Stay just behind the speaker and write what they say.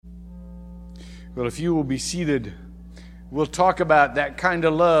Well, if you will be seated, we'll talk about that kind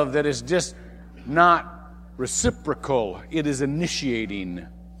of love that is just not reciprocal. It is initiating.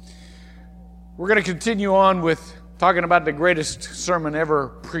 We're going to continue on with talking about the greatest sermon ever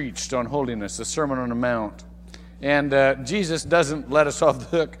preached on holiness, the Sermon on the Mount. And Jesus doesn't let us off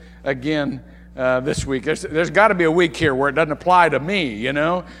the hook again this week. There's got to be a week here where it doesn't apply to me, you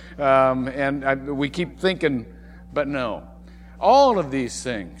know? We keep thinking, but no. All of these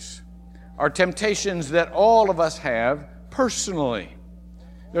things are temptations that all of us have personally.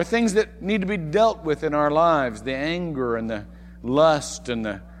 There are things that need to be dealt with in our lives, the anger and the lust and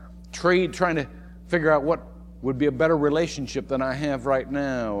the trying to figure out what would be a better relationship than I have right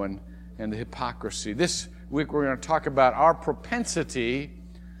now, and the hypocrisy. This week we're going to talk about our propensity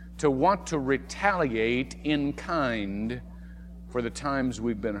to want to retaliate in kind for the times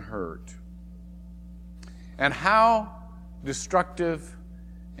we've been hurt, and how destructive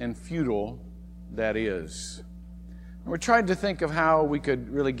and futile that is. And we tried to think of how we could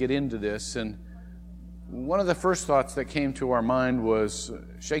really get into this, and one of the first thoughts that came to our mind was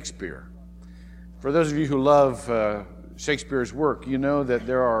Shakespeare. For those of you who love Shakespeare's work, you know that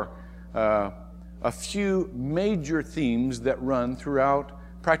there are a few major themes that run throughout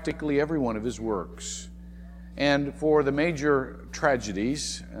practically every one of his works. And for the major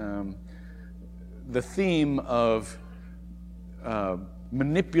tragedies, the theme of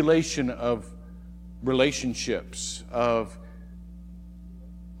manipulation of relationships, of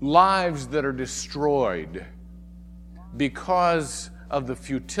lives that are destroyed because of the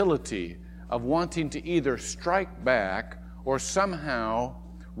futility of wanting to either strike back or somehow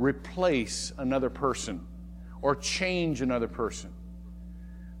replace another person or change another person.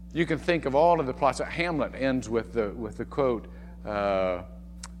 You can think of all of the plots. Hamlet ends with the quote,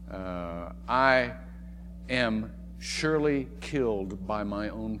 I am surely killed by my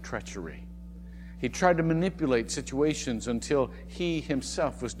own treachery. He tried to manipulate situations until he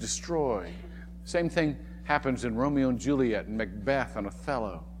himself was destroyed. Same thing happens in Romeo and Juliet and Macbeth and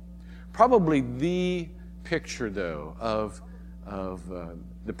Othello. Probably the picture, though, of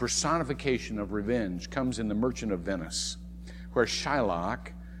the personification of revenge comes in The Merchant of Venice, where Shylock,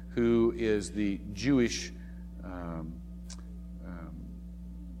 who is the Jewish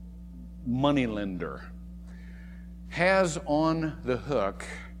moneylender, has on the hook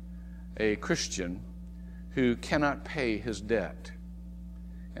a Christian who cannot pay his debt.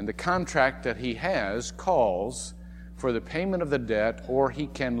 And the contract that he has calls for the payment of the debt, or he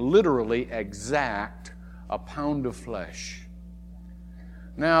can literally exact a pound of flesh.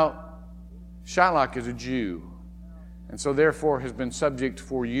 Now, Shylock is a Jew, and so therefore has been subject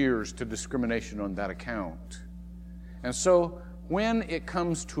for years to discrimination on that account. And so when it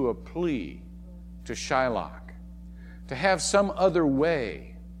comes to a plea to Shylock to have some other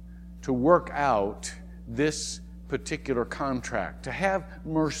way to work out this particular contract, to have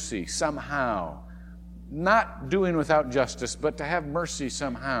mercy somehow, not doing without justice, but to have mercy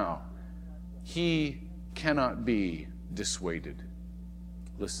somehow, he cannot be dissuaded.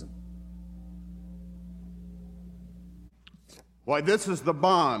 Listen. Why, this is the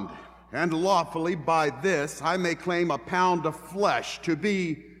bond, and lawfully by this I may claim a pound of flesh to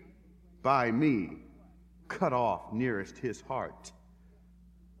be by me cut off nearest his heart.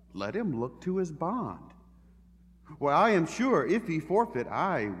 Let him look to his bond. Why, I am sure if he forfeit,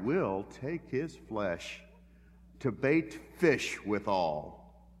 I will take his flesh to bait fish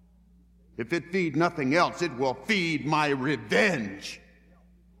withal. If it feed nothing else, it will feed my revenge.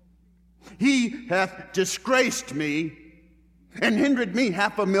 He hath disgraced me and hindered me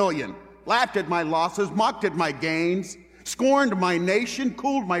 500,000, laughed at my losses, mocked at my gains, scorned my nation,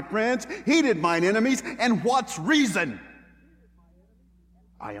 cooled my friends, hated mine enemies, and what's reason?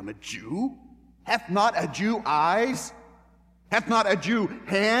 I am a Jew? Hath not a Jew eyes? Hath not a Jew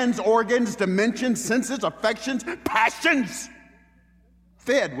hands, organs, dimensions, senses, affections, passions?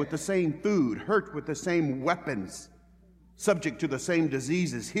 Fed with the same food, hurt with the same weapons, subject to the same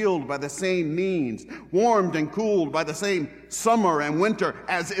diseases, healed by the same means, warmed and cooled by the same summer and winter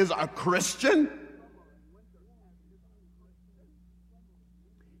as is a Christian?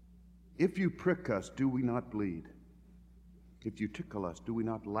 If you prick us, do we not bleed? If you tickle us, do we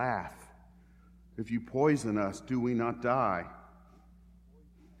not laugh? If you poison us, do we not die?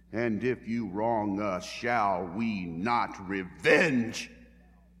 And if you wrong us, shall we not revenge?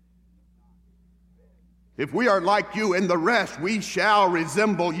 If we are like you in the rest, we shall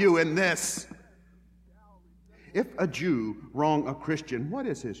resemble you in this. If a Jew wrong a Christian, what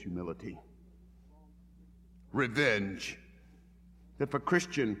is his humility? Revenge. If a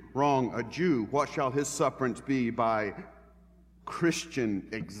Christian wrong a Jew, what shall his sufferance be by Christian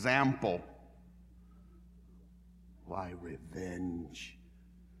example? Why revenge?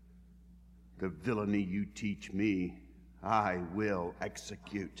 The villainy you teach me, I will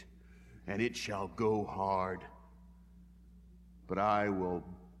execute, and it shall go hard. But I will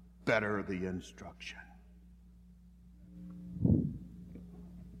better the instruction.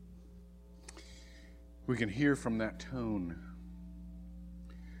 We can hear from that tone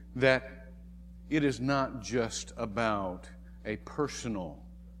that it is not just about a personal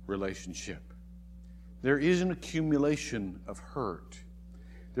relationship. There is an accumulation of hurt.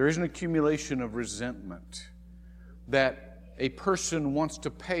 There is an accumulation of resentment that a person wants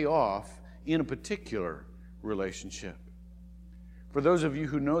to pay off in a particular relationship. For those of you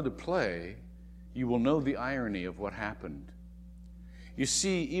who know the play, you will know the irony of what happened. You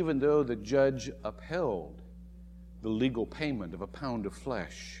see, even though the judge upheld the legal payment of a pound of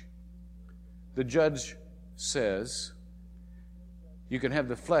flesh, the judge says, you can have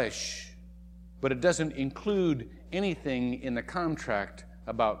the flesh, but it doesn't include anything in the contract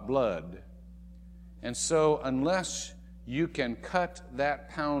about blood. And so unless you can cut that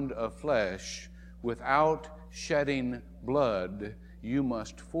pound of flesh without shedding blood, you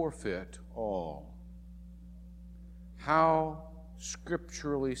must forfeit all. How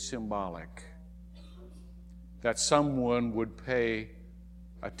scripturally symbolic that someone would pay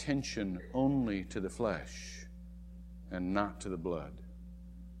attention only to the flesh and not to the blood.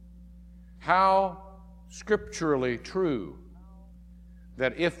 How scripturally true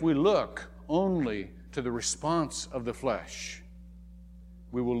that if we look only to the response of the flesh,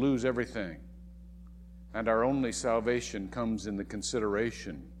 we will lose everything, and our only salvation comes in the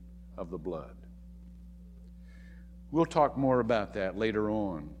consideration of the blood. We'll talk more about that later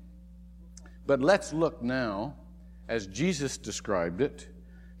on. But let's look now, as Jesus described it,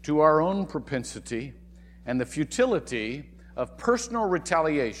 to our own propensity and the futility of personal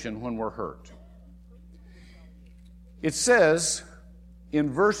retaliation when we're hurt. It says in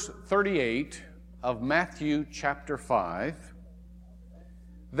verse 38 of Matthew chapter 5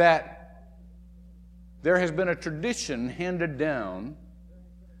 that there has been a tradition handed down,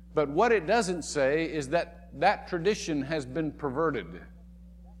 but what it doesn't say is that that tradition has been perverted.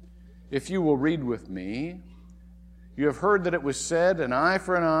 If you will read with me, you have heard that it was said, an eye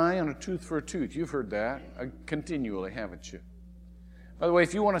for an eye and a tooth for a tooth. You've heard that continually, haven't you? By the way,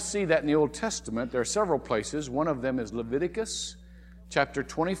 if you want to see that in the Old Testament, there are several places. One of them is Leviticus chapter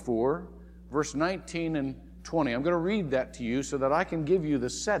 24, verse 19 and 20. I'm going to read that to you so that I can give you the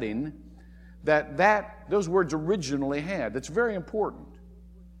setting that those words originally had. That's very important.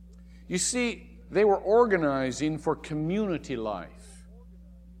 You see, they were organizing for community life.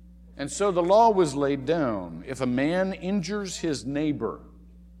 And so the law was laid down. If a man injures his neighbor.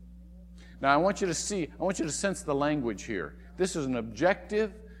 Now I want you to sense the language here. This is an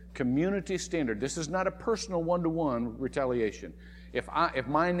objective community standard. This is not a personal one-to-one retaliation. If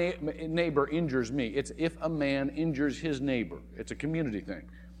my neighbor injures me, it's if a man injures his neighbor. It's a community thing.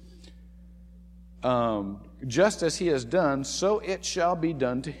 Just as he has done, so it shall be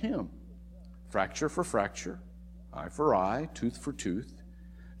done to him. Fracture for fracture, eye for eye, tooth for tooth.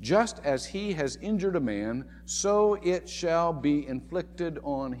 Just as he has injured a man, so it shall be inflicted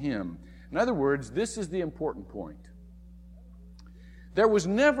on him. In other words, this is the important point. There was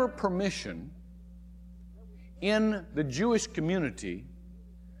never permission in the Jewish community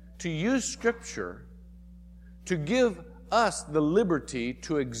to use Scripture to give us the liberty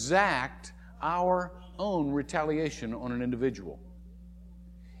to exact our own retaliation on an individual.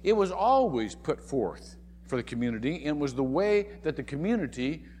 It was always put forth for the community, and it was the way that the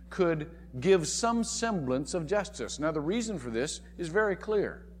community could give some semblance of justice. Now, the reason for this is very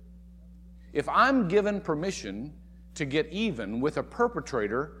clear. If I'm given permission to get even with a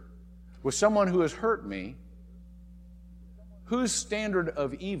perpetrator, with someone who has hurt me, whose standard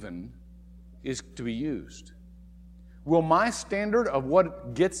of even is to be used? Will my standard of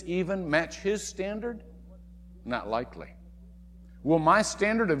what gets even match his standard? Not likely. Will my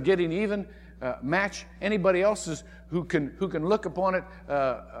standard of getting even match anybody else's who can look upon it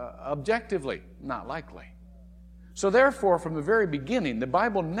objectively? Not likely. So therefore, from the very beginning, the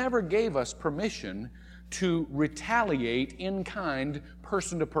Bible never gave us permission to retaliate in kind,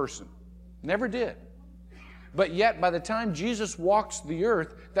 person to person. Never did. But yet, by the time Jesus walks the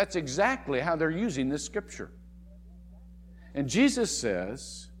earth, that's exactly how they're using this Scripture. And Jesus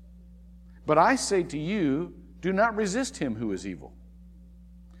says, "But I say to you, do not resist him who is evil.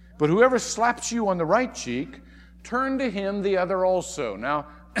 But whoever slaps you on the right cheek, turn to him the other also." Now,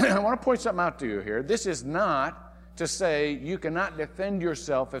 I want to point something out to you here. This is not to say you cannot defend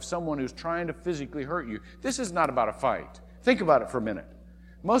yourself if someone who's trying to physically hurt you. This is not about a fight. Think about it for a minute.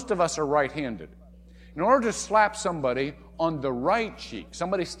 Most of us are right-handed. In order to slap somebody on the right cheek,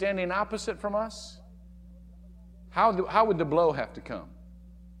 somebody standing opposite from us, how would the blow have to come?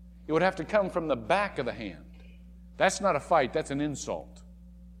 It would have to come from the back of the hand. That's not a fight, that's an insult.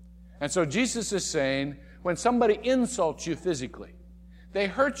 And so Jesus is saying, when somebody insults you physically, they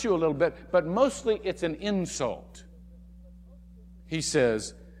hurt you a little bit, but mostly it's an insult. He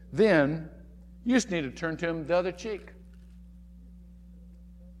says, then you just need to turn to him the other cheek.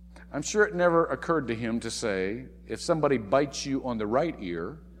 I'm sure it never occurred to him to say, if somebody bites you on the right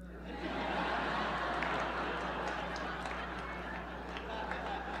ear,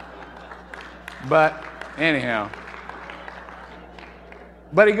 but anyhow,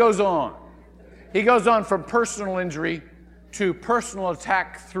 but he goes on. He goes on from personal injury to personal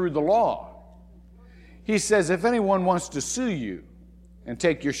attack through the law. He says, if anyone wants to sue you and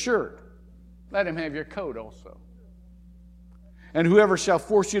take your shirt, let him have your coat also. And whoever shall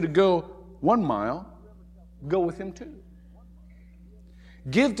force you to go 1 mile, go with him 2.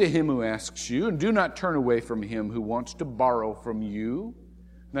 Give to him who asks you, and do not turn away from him who wants to borrow from you.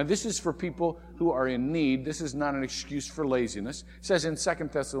 Now, this is for people who are in need. This is not an excuse for laziness. It says in 2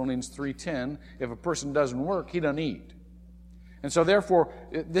 Thessalonians 3:10, if a person doesn't work, he doesn't eat. And so, therefore,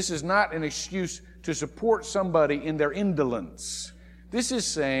 this is not an excuse to support somebody in their indolence. This is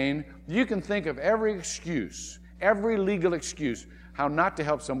saying you can think of every excuse, every legal excuse, how not to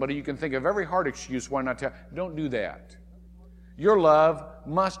help somebody. You can think of every hard excuse why not to help. Don't do that. Your love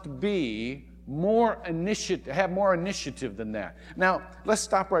must be have more initiative than that. Now, let's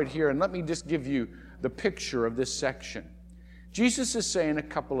stop right here and let me just give you the picture of this section. Jesus is saying a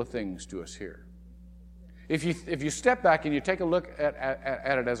couple of things to us here. If you step back and you take a look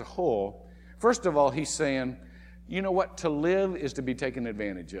at it as a whole, first of all, he's saying, you know what? To live is to be taken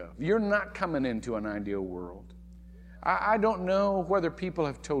advantage of. You're not coming into an ideal world. I don't know whether people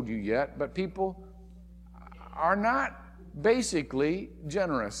have told you yet, but people are not basically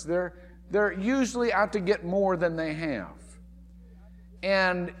generous. They're usually out to get more than they have.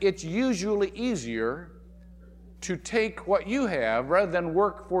 And it's usually easier to take what you have rather than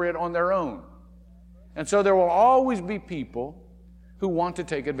work for it on their own. And so there will always be people who want to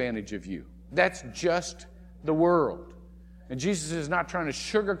take advantage of you. That's just the world. And Jesus is not trying to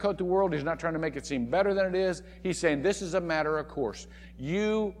sugarcoat the world. He's not trying to make it seem better than it is. He's saying this is a matter of course.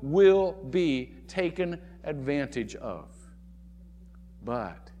 You will be taken advantage of.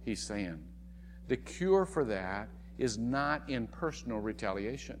 But, he's saying, the cure for that is not in personal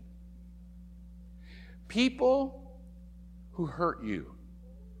retaliation. People who hurt you,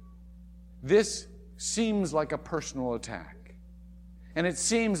 this seems like a personal attack. And it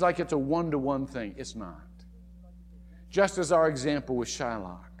seems like it's a one-to-one thing. It's not. Just as our example with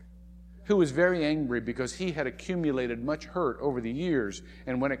Shylock, who was very angry because he had accumulated much hurt over the years.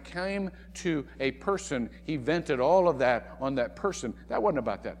 And when it came to a person, he vented all of that on that person. That wasn't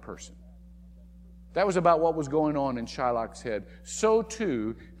about that person. That was about what was going on in Shylock's head. So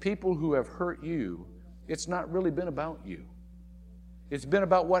too, people who have hurt you, it's not really been about you. It's been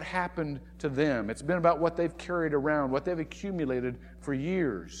about what happened to them. It's been about what they've carried around, what they've accumulated for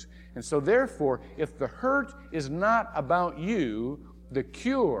years. And so therefore, if the hurt is not about you, the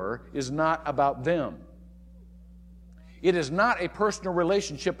cure is not about them. It is not a personal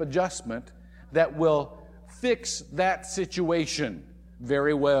relationship adjustment that will fix that situation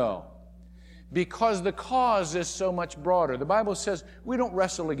very well. Because the cause is so much broader. The Bible says we don't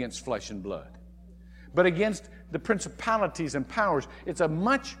wrestle against flesh and blood, but against the principalities and powers. It's a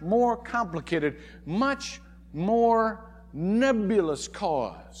much more complicated, much more nebulous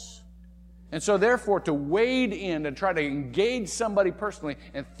cause. And so therefore, to wade in and try to engage somebody personally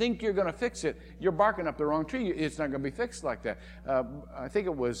and think you're going to fix it, you're barking up the wrong tree. It's not going to be fixed like that. I think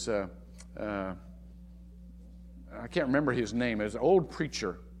it was, I can't remember his name. It was an old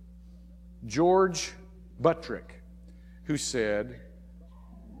preacher, George Buttrick, who said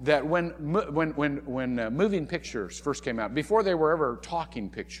that when moving pictures first came out, before they were ever talking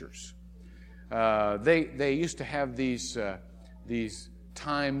pictures, they used to have these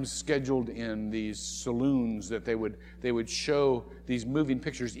times scheduled in these saloons that they would show these moving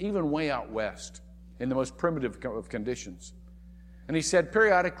pictures, even way out west, in the most primitive of conditions. And he said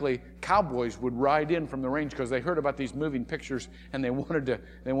periodically cowboys would ride in from the range because they heard about these moving pictures and they wanted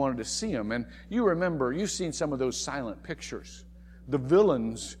to see them. And you've seen some of those silent pictures. The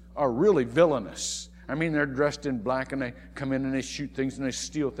villains are really villainous. I mean, they're dressed in black and they come in and they shoot things and they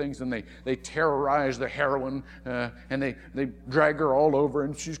steal things and they terrorize the heroine and they drag her all over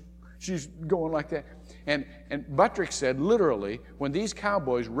and she's going like that. And Buttrick said, literally, when these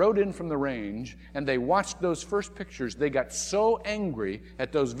cowboys rode in from the range and they watched those first pictures, they got so angry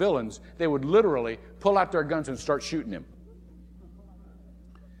at those villains, they would literally pull out their guns and start shooting him.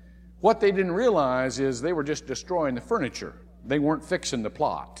 What they didn't realize is they were just destroying the furniture. They weren't fixing the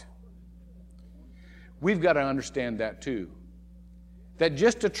plot. We've got to understand that too. That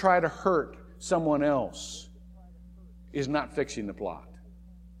just to try to hurt someone else is not fixing the plot.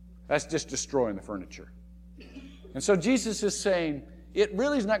 That's just destroying the furniture. And so Jesus is saying, it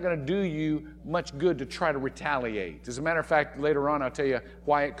really is not going to do you much good to try to retaliate. As a matter of fact, later on I'll tell you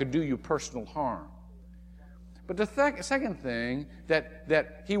why it could do you personal harm. But the second thing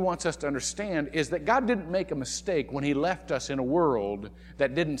that he wants us to understand is that God didn't make a mistake when he left us in a world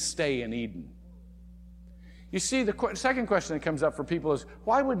that didn't stay in Eden. You see, the second question that comes up for people is,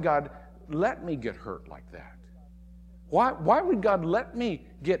 why would God let me get hurt like that? Why would God let me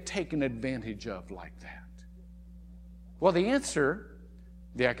get taken advantage of like that? Well, the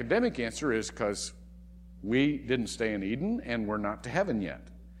academic answer is because we didn't stay in Eden and we're not to heaven yet.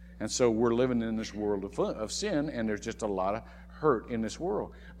 And so we're living in this world of sin, and there's just a lot of hurt in this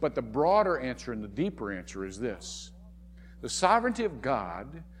world. But the broader answer and the deeper answer is this. The sovereignty of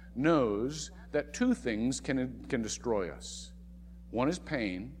God knows that two things can destroy us. One is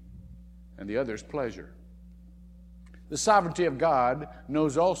pain, and the other is pleasure. The sovereignty of God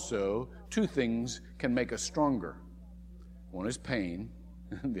knows also two things can make us stronger. One is pain,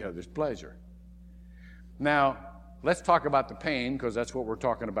 and the other is pleasure. Now, let's talk about the pain, because that's what we're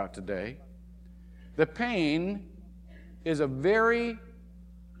talking about today. The pain is a very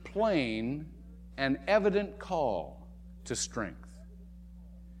plain and evident call to strength.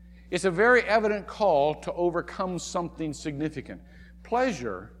 It's a very evident call to overcome something significant.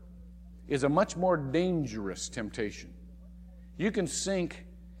 Pleasure is a much more dangerous temptation. You can sink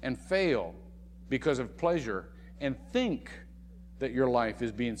and fail because of pleasure and think that your life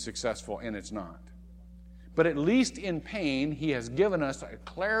is being successful, and it's not. But at least in pain, he has given us a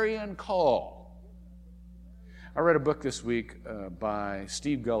clarion call. I read a book this week by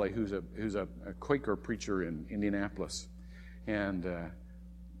Steve Gulley, who's a Quaker preacher in Indianapolis. And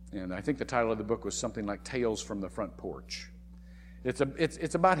I think the title of the book was something like Tales from the Front Porch.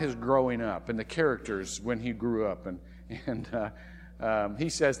 It's about his growing up and the characters when he grew up. And he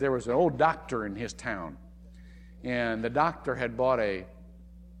says there was an old doctor in his town. And the doctor had bought a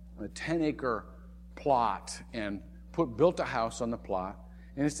 10-acre plot and built a house on the plot.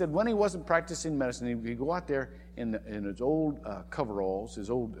 And he said when he wasn't practicing medicine, he'd go out there in his old coveralls, his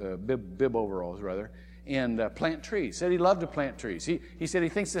old bib overalls rather, and plant trees. Said he loved to plant trees. He said he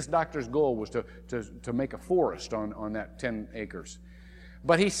thinks this doctor's goal was to make a forest on that 10 acres.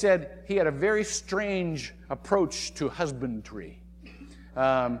 But he said he had a very strange approach to husbandry.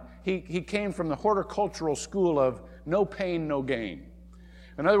 He came from the horticultural school of no pain, no gain.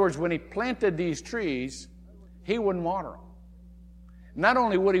 In other words, when he planted these trees, he wouldn't water them. Not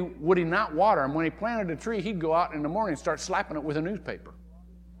only would he not water them, when he planted a tree, he'd go out in the morning and start slapping it with a newspaper.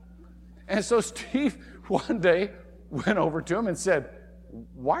 And so Steve one day went over to him and said,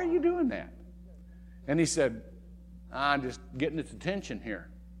 "Why are you doing that?" And he said, "I'm just getting its attention here."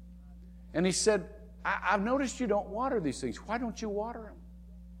 And he said, I've noticed you don't water these things. Why don't you water them?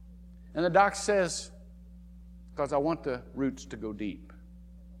 And the doc says, "Because I want the roots to go deep.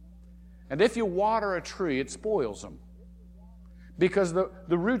 And if you water a tree, it spoils them. Because the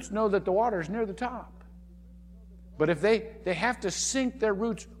roots know that the water is near the top. But if they have to sink their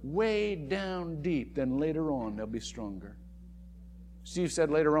roots way down deep, then later on they'll be stronger." Steve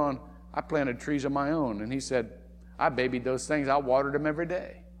said later on, "I planted trees of my own." And he said, "I babied those things. I watered them every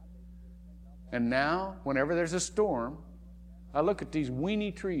day. And now, whenever there's a storm, I look at these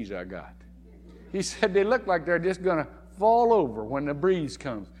weeny trees I got." He said they look like they're just going to fall over when the breeze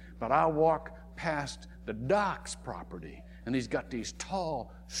comes. But I walk past the doc's property, and he's got these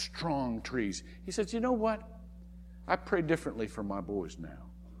tall, strong trees. He says, "You know what? I pray differently for my boys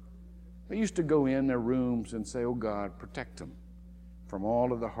now. I used to go in their rooms and say, 'Oh God, protect them from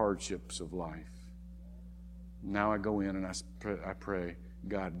all of the hardships of life.' Now I go in and I pray,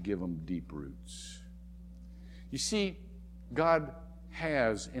 'God, give them deep roots.'" You see, God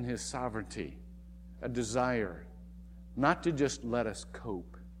has in his sovereignty a desire not to just let us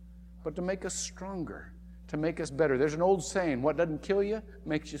cope, but to make us stronger, to make us better. There's an old saying, what doesn't kill you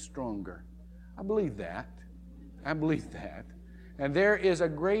makes you stronger. I believe that. I believe that. And there is a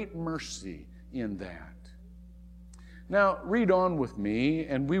great mercy in that. Now, read on with me,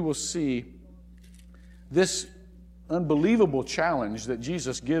 and we will see this unbelievable challenge that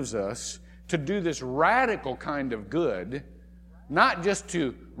Jesus gives us to do this radical kind of good not just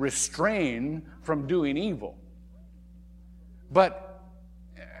to restrain from doing evil. But,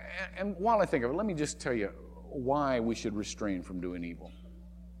 and while I think of it, let me just tell you why we should restrain from doing evil.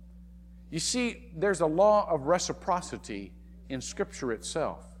 You see, there's a law of reciprocity in Scripture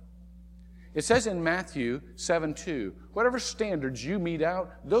itself. It says in Matthew 7:2, whatever standards you mete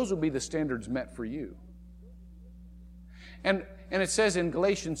out, those will be the standards met for you. And it says in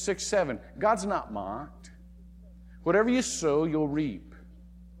Galatians 6:7, God's not mocked. Whatever you sow, you'll reap.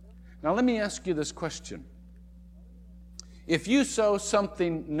 Now let me ask you this question. If you sow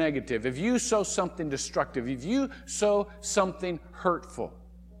something negative, if you sow something destructive, if you sow something hurtful,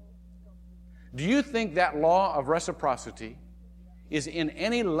 do you think that law of reciprocity is in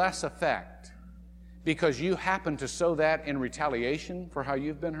any less effect because you happen to sow that in retaliation for how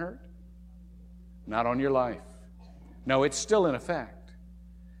you've been hurt? Not on your life. No, it's still in effect.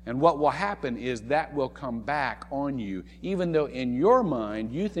 And what will happen is that will come back on you. Even though in your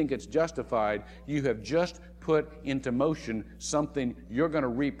mind you think it's justified, you have just put into motion something you're going to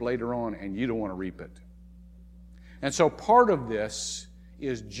reap later on, and you don't want to reap it. And so part of this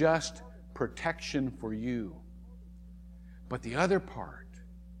is just protection for you. But the other part,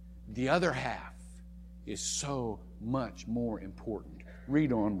 the other half, is so much more important.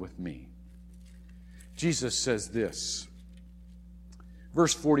 Read on with me. Jesus says this,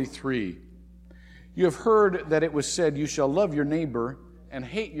 verse 43, you have heard that it was said, you shall love your neighbor and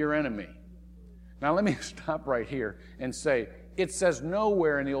hate your enemy. Now let me stop right here and say, it says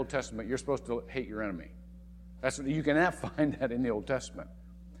nowhere in the Old Testament you're supposed to hate your enemy. You cannot find that in the Old Testament.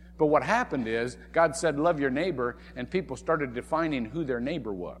 But what happened is, God said, love your neighbor, and people started defining who their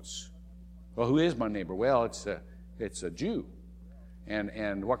neighbor was. Well, who is my neighbor? Well, it's a Jew.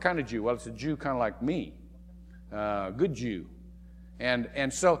 And what kind of Jew? Well, it's a Jew kind of like me. Good Jew.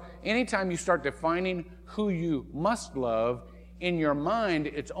 And so anytime you start defining who you must love, in your mind,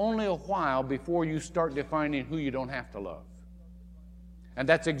 it's only a while before you start defining who you don't have to love. And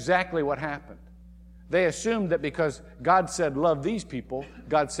that's exactly what happened. They assumed that because God said love these people,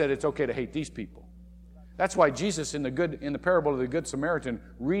 God said it's okay to hate these people. That's why Jesus in the parable of the Good Samaritan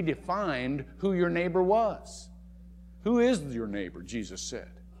redefined who your neighbor was. Who is your neighbor, Jesus said.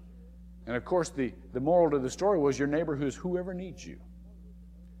 And of course the moral to the story was your neighbor who is whoever needs you.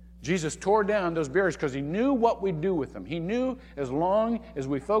 Jesus tore down those barriers because he knew what we'd do with them. He knew as long as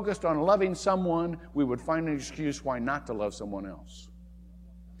we focused on loving someone, we would find an excuse why not to love someone else.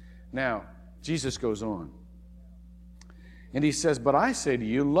 Now, Jesus goes on. And he says, but I say to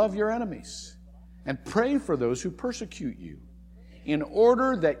you, love your enemies and pray for those who persecute you, in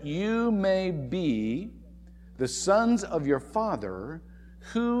order that you may be the sons of your Father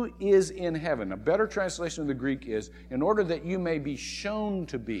who is in heaven. A better translation of the Greek is, in order that you may be shown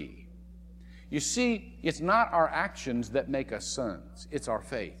to be. You see, it's not our actions that make us sons. It's our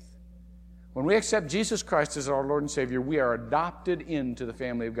faith. When we accept Jesus Christ as our Lord and Savior, we are adopted into the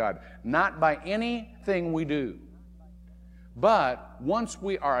family of God. Not by anything we do. But once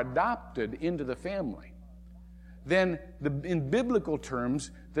we are adopted into the family, then in biblical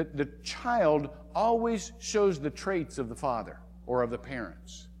terms, the child always shows the traits of the father or of the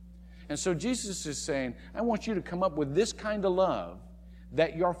parents. And so Jesus is saying, I want you to come up with this kind of love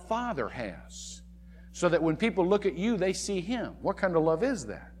that your Father has, so that when people look at you, they see Him. What kind of love is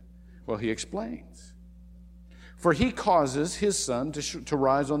that? Well, He explains. For He causes His sun to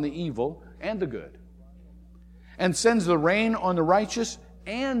rise on the evil and the good, and sends the rain on the righteous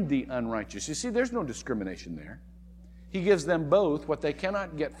and the unrighteous. You see, there's no discrimination there. He gives them both what they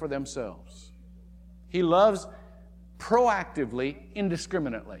cannot get for themselves. He loves proactively,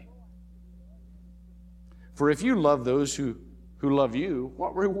 indiscriminately. For if you love those who love you,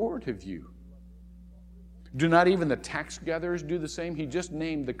 what reward have you? Do not even the tax gatherers do the same? He just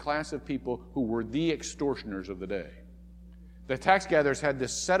named the class of people who were the extortioners of the day. The tax gatherers had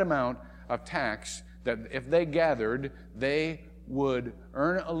this set amount of tax that if they gathered, they would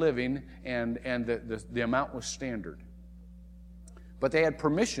earn a living, and the amount was standard. But they had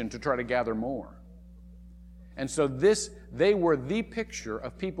permission to try to gather more. And so they were the picture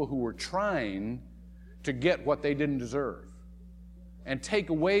of people who were trying to get what they didn't deserve and take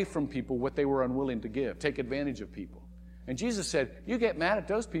away from people what they were unwilling to give, take advantage of people. And Jesus said, you get mad at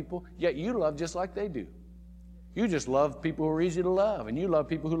those people, yet you love just like they do. You just love people who are easy to love, and you love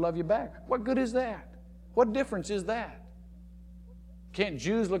people who love you back. What good is that? What difference is that? Can't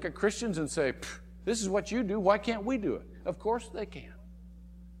Jews look at Christians and say, this is what you do, why can't we do it? Of course they can.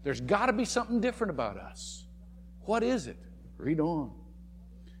 There's got to be something different about us. What is it? Read on.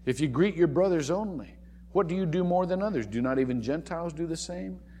 If you greet your brothers only, what do you do more than others? Do not even Gentiles do the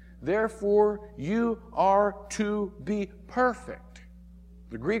same? Therefore, you are to be perfect.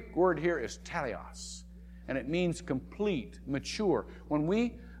 The Greek word here is teleos, and it means complete, mature. When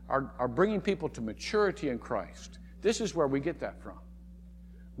we are bringing people to maturity in Christ, this is where we get that from.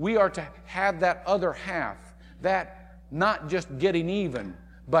 We are to have that other half, that not just getting even,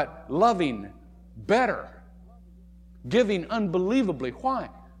 but loving better, giving unbelievably. Why?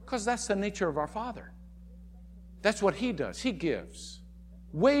 Because that's the nature of our Father. That's what He does. He gives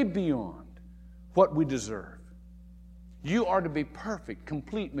way beyond what we deserve. You are to be perfect,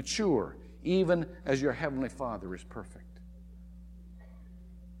 complete, mature, even as your Heavenly Father is perfect.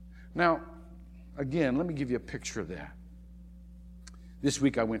 Now, again, let me give you a picture of that. This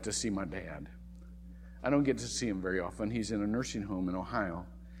week I went to see my dad. I don't get to see him very often. He's in a nursing home in Ohio.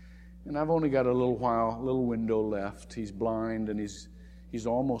 And I've only got a little window left. He's blind and he's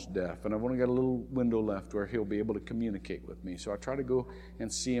almost deaf. And I've only got a little window left where he'll be able to communicate with me. So I try to go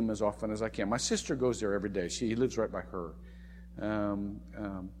and see him as often as I can. My sister goes there every day. He lives right by her.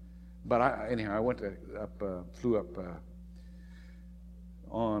 But I went flew up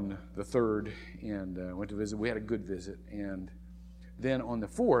on the 3rd and went to visit. We had a good visit. And then on the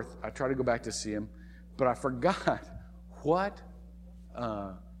 4th, I tried to go back to see him, but I forgot what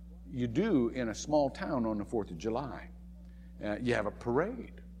you do in a small town on the 4th of July. You have a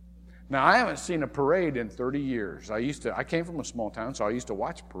parade. Now, I haven't seen a parade in 30 years. I came from a small town, so I used to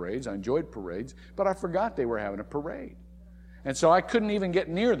watch parades. I enjoyed parades, but I forgot they were having a parade. And so I couldn't even get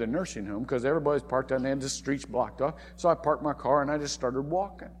near the nursing home because everybody's parked out there and the streets blocked off. So I parked my car and I just started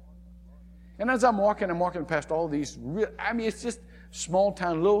walking. And as I'm walking past all these, it's just small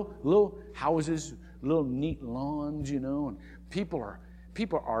town, little houses, little neat lawns, and people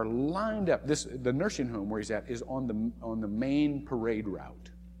are lined up. The nursing home where he's at is on the main parade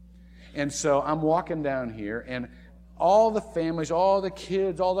route. And so I'm walking down here, and all the families, all the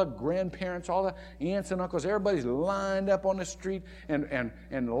kids, all the grandparents, all the aunts and uncles, everybody's lined up on the street, and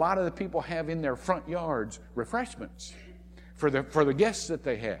a lot of the people have in their front yards refreshments for the guests that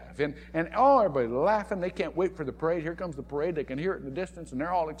they have. And everybody's laughing. They can't wait for the parade. Here comes the parade. They can hear it in the distance, and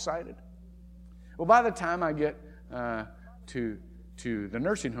they're all excited. Well, by the time I get to the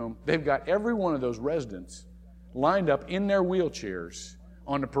nursing home, they've got every one of those residents lined up in their wheelchairs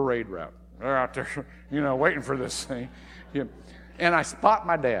on the parade route. They're out there, waiting for this thing. And I spot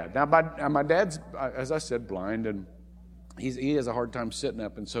my dad. Now, my dad's, as I said, blind, and he has a hard time sitting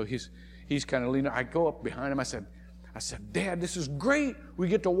up, and so he's kind of leaning. I go up behind him. I said, Dad, this is great. We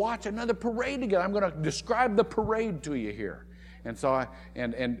get to watch another parade together. I'm going to describe the parade to you here. And so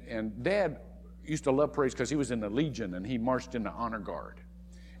and Dad used to love parades because he was in the Legion and he marched in the honor guard.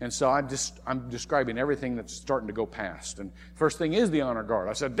 And so I'm describing everything that's starting to go past. And first thing is the honor guard.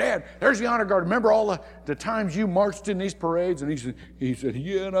 I said, Dad, there's the honor guard. Remember all the times you marched in these parades? And he said,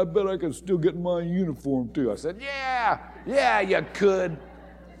 yeah, and I bet I can still get my uniform too. I said, yeah, you could.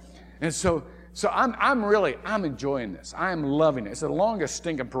 And so I'm enjoying this. I'm loving it. It's the longest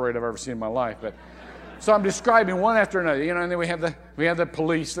stinking parade I've ever seen in my life. But so I'm describing one after another, and then we have the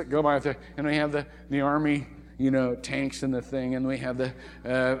police that go by there, and we have the army, tanks and the thing, and we have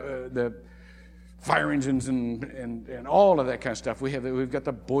the fire engines and all of that kind of stuff. We've got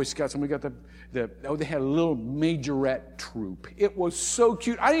the Boy Scouts, and we got they had a little majorette troop. It was so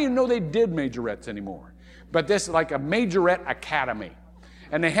cute. I didn't even know they did majorettes anymore, but this is like a majorette academy,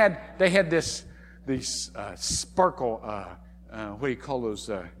 and they had these sparkle. What do you call those?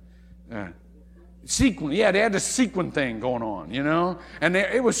 Sequin, they had the sequin thing going on, and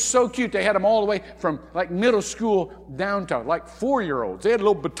it was so cute. They had them all the way from like middle school down to like 4-year-olds. They had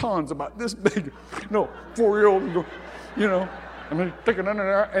little batons about this big, 4-year-olds,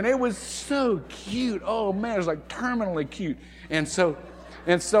 and it was so cute. Oh man, it was like terminally cute. And so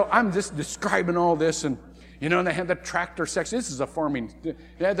I'm just describing all this, and they had the tractor section. This is a farming. They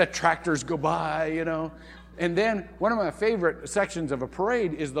had the tractors go by, And then one of my favorite sections of a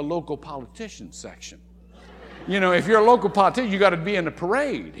parade is the local politician section. If you're a local politician, you got to be in the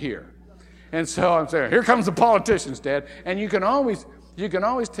parade here. And so I'm saying, here comes the politicians, Dad. And you can always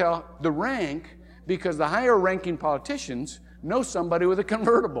tell the rank because the higher ranking politicians know somebody with a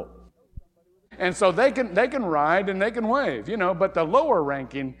convertible. And so they can ride and they can wave, but the lower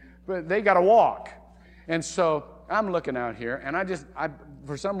ranking, they got to walk. And so I'm looking out here, and I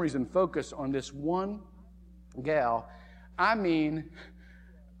for some reason focus on this one gal.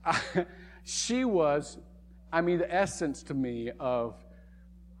 She was, the essence to me of,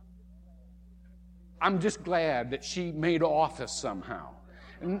 I'm just glad that she made office somehow.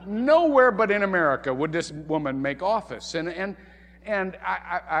 Nowhere but in America would this woman make office. And And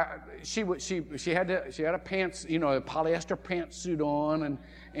she had a pants, a polyester pantsuit on,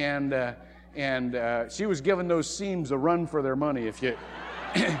 and she was giving those seams a run for their money, if you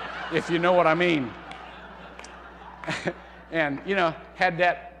if you know what I mean. And had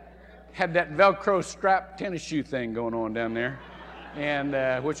that Velcro strap tennis shoe thing going on down there,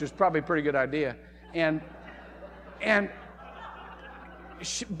 and which was probably a pretty good idea.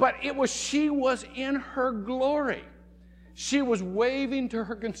 But she was in her glory. She was waving to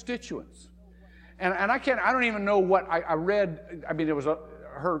her constituents, and I don't even know what I read. I mean, it was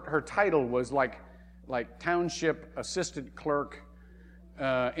her title was like township assistant clerk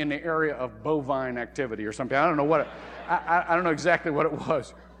in the area of bovine activity or something. I don't know what I don't know exactly what it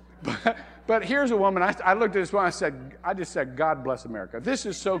was, but here's a woman. I looked at this one. I just said, God bless America. This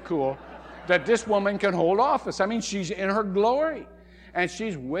is so cool that this woman can hold office. I mean, she's in her glory. And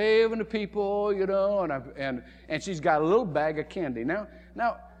she's waving to people, and she's got a little bag of candy. Now,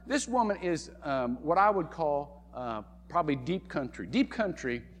 this woman is what I would call probably deep country. Deep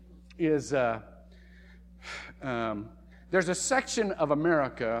country is there's a section of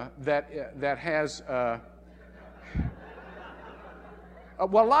America that has well,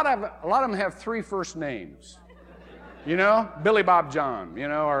 a lot of them have 3 first names. Billy Bob John,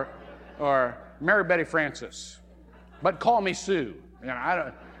 or Mary Betty Francis, but call me Sue. I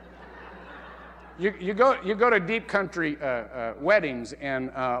don't. You go to deep country weddings,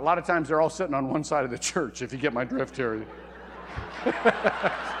 and a lot of times they're all sitting on one side of the church. If you get my drift here,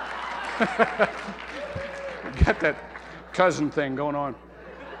 got that cousin thing going on.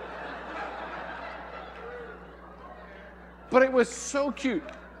 But it was so cute.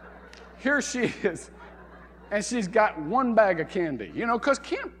 Here she is, and she's got one bag of candy. Because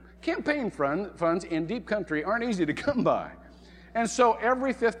campaign funds in deep country aren't easy to come by. And so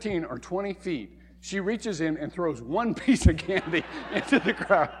every 15 or 20 feet, she reaches in and throws one piece of candy into the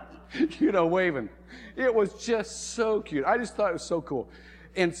crowd, waving. It was just so cute. I just thought it was so cool.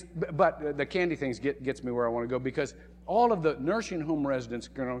 But the candy things gets me where I want to go, because all of the nursing home residents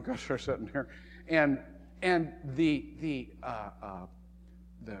are sitting there, and the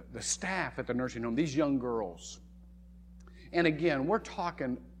staff at the nursing home, these young girls. And again, we're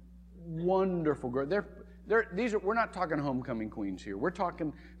talking wonderful girls. We're not talking homecoming queens here. We're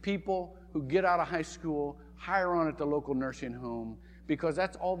talking people who get out of high school, hire on at the local nursing home, because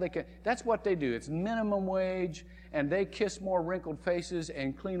that's all they can. That's what they do. It's minimum wage, and they kiss more wrinkled faces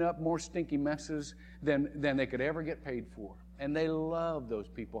and clean up more stinky messes than they could ever get paid for. And they love those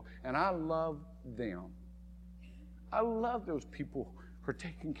people, and I love them. I love those people for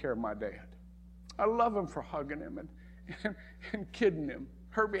taking care of my dad. I love them for hugging him and kidding him.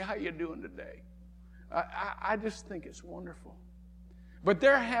 Herbie, how you doing today? I just think it's wonderful. But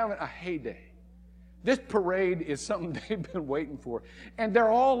they're having a heyday. This parade is something they've been waiting for. And they're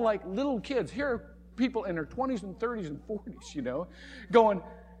all like little kids. Here are people in their 20s and 30s and 40s, going,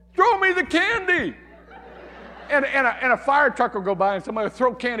 throw me the candy. And a fire truck will go by and somebody will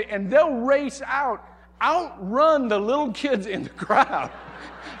throw candy, and they'll race outrun the little kids in the crowd.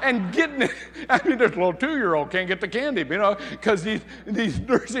 And getting it, this little 2-year-old can't get the candy, because these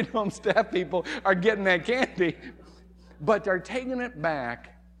nursing home staff people are getting that candy. But they're taking it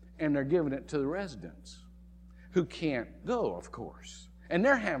back, and they're giving it to the residents who can't go, of course. And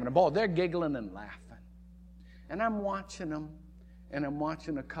they're having a ball. They're giggling and laughing. And I'm watching them, and I'm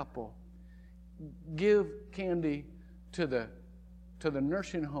watching a couple give candy to the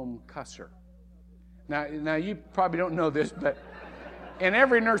nursing home cusser. Now you probably don't know this, but in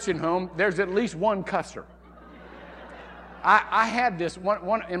every nursing home, there's at least one cusser. I had this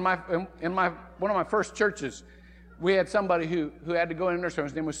one in one of my first churches. We had somebody who had to go in a nursing home.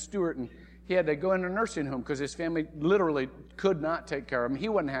 His name was Stuart, and he had to go in a nursing home because his family literally could not take care of him. He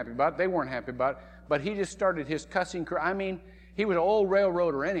wasn't happy about it. They weren't happy about it. But he just started his cussing career. He was an old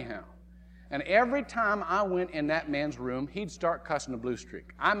railroader anyhow. And every time I went in that man's room, he'd start cussing the blue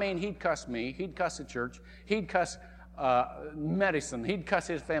streak. He'd cuss me. He'd cuss the church. He'd cuss medicine. He'd cuss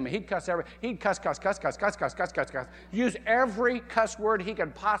his family. He'd cuss He'd cuss. Use every cuss word he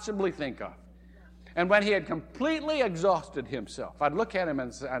could possibly think of. And when he had completely exhausted himself, I'd look at him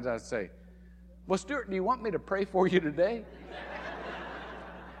and I'd say, well, Stuart, do you want me to pray for you today?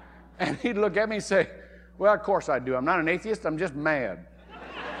 And he'd look at me and say, well, of course I do. I'm not an atheist. I'm just mad.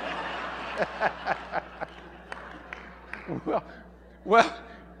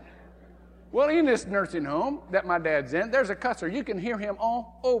 Well, in this nursing home that my dad's in, there's a cusser. You can hear him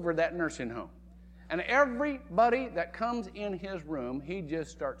all over that nursing home. And everybody that comes in his room, he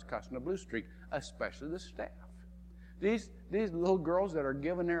just starts cussing the blue streak, especially the staff. These little girls that are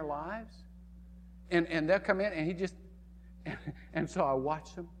giving their lives, and they'll come in, and And so I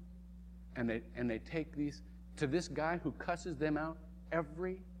watch them, and they take these to this guy who cusses them out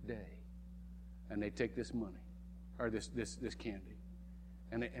every day, and they take this money or this candy,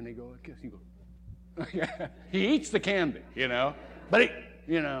 and they go like this. He goes, he eats the candy, but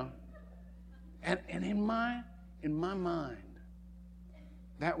and in my mind,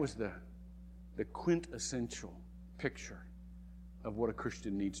 that was the quintessential picture of what a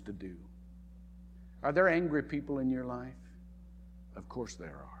Christian needs to do. Are there angry people in your life? Of course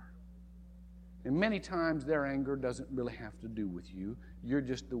there are. And many times their anger doesn't really have to do with you. You're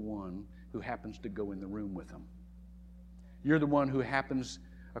just the one who happens to go in the room with them. You're the one who happens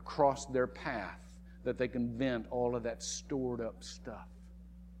across their path that they can vent all of that stored up stuff.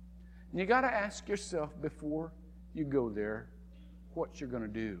 And you got to ask yourself before you go there what you're going to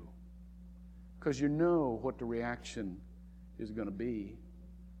do. Because you know what the reaction is going to be,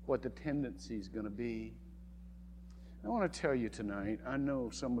 what the tendency is going to be. I want to tell you tonight, I know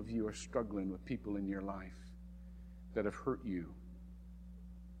some of you are struggling with people in your life that have hurt you.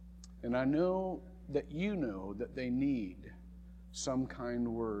 And I know that you know that they need some kind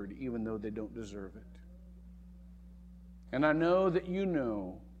word, even though they don't deserve it. And I know that you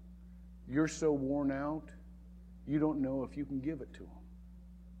know you're so worn out, you don't know if you can give it to them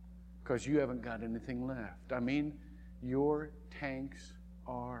because you haven't got anything left. I mean, your tanks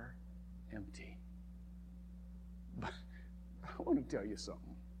are empty. But I want to tell you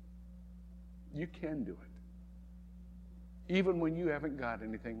something. You can do it. Even when you haven't got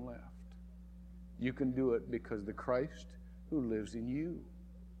anything left. You can do it because the Christ who lives in you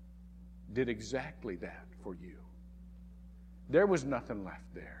did exactly that for you. There was nothing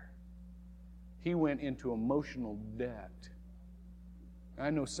left there. He went into emotional debt. I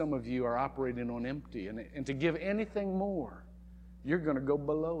know some of you are operating on empty, and to give anything more, you're going to go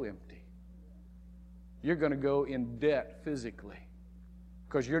below empty. You're going to go in debt physically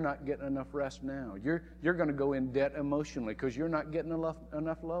because you're not getting enough rest now. You're going to go in debt emotionally because you're not getting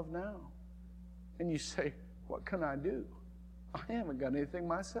enough love now. And you say, what can I do? I haven't got anything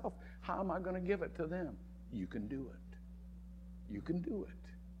myself. How am I going to give it to them? You can do it. You can do it.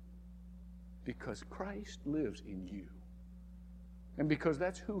 Because Christ lives in you. And because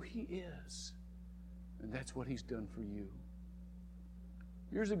that's who He is. And that's what He's done for you.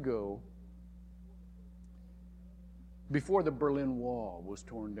 Years ago, before the Berlin Wall was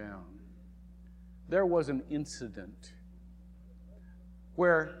torn down, there was an incident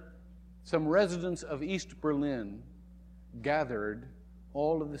where some residents of East Berlin gathered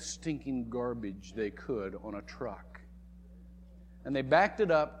all of the stinking garbage they could on a truck. And they backed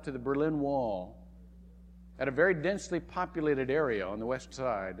it up to the Berlin Wall at a very densely populated area on the west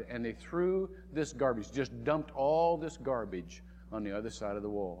side, and they threw this garbage, just dumped all this garbage on the other side of the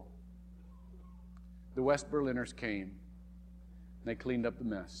wall. The West Berliners came, and they cleaned up the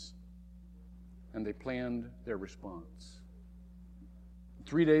mess, and they planned their response.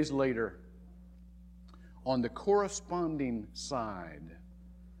 3 days later, on the corresponding side,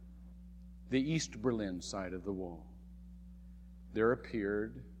 the East Berlin side of the wall, there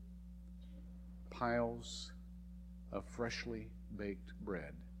appeared piles of freshly baked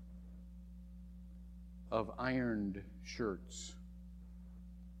bread, of ironed shirts,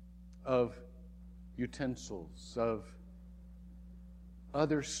 of utensils, of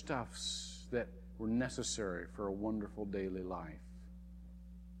other stuffs that were necessary for a wonderful daily life.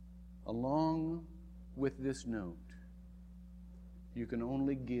 Along with this note, you can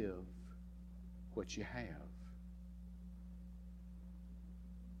only give what you have.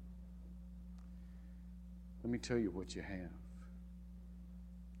 Let me tell you what you have.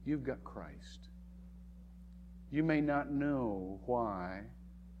 You've got Christ. You may not know why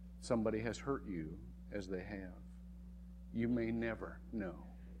somebody has hurt you as they have. You may never know.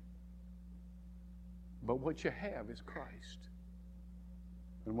 But what you have is Christ.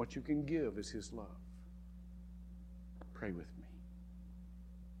 And what you can give is His love. Pray with me.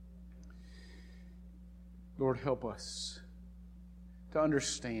 Lord, help us to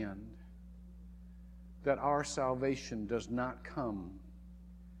understand that our salvation does not come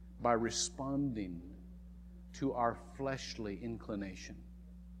by responding to our fleshly inclination.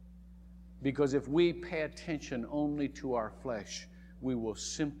 Because if we pay attention only to our flesh, we will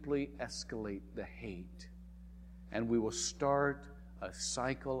simply escalate the hate, and we will start a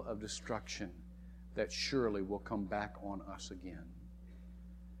cycle of destruction that surely will come back on us again.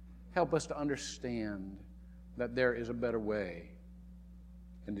 Help us to understand that there is a better way,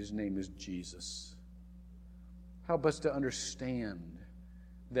 and His name is Jesus. Help us to understand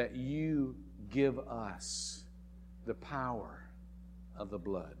that You give us the power of the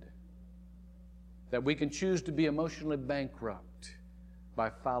blood. That we can choose to be emotionally bankrupt by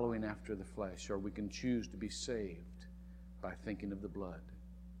following after the flesh, or we can choose to be saved by thinking of the blood.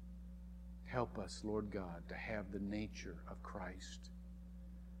 Help us, Lord God, to have the nature of Christ.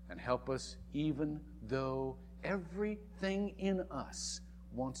 And help us even though everything in us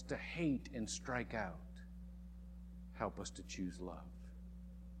wants to hate and strike out. Help us to choose love.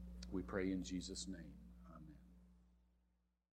 We pray in Jesus' name.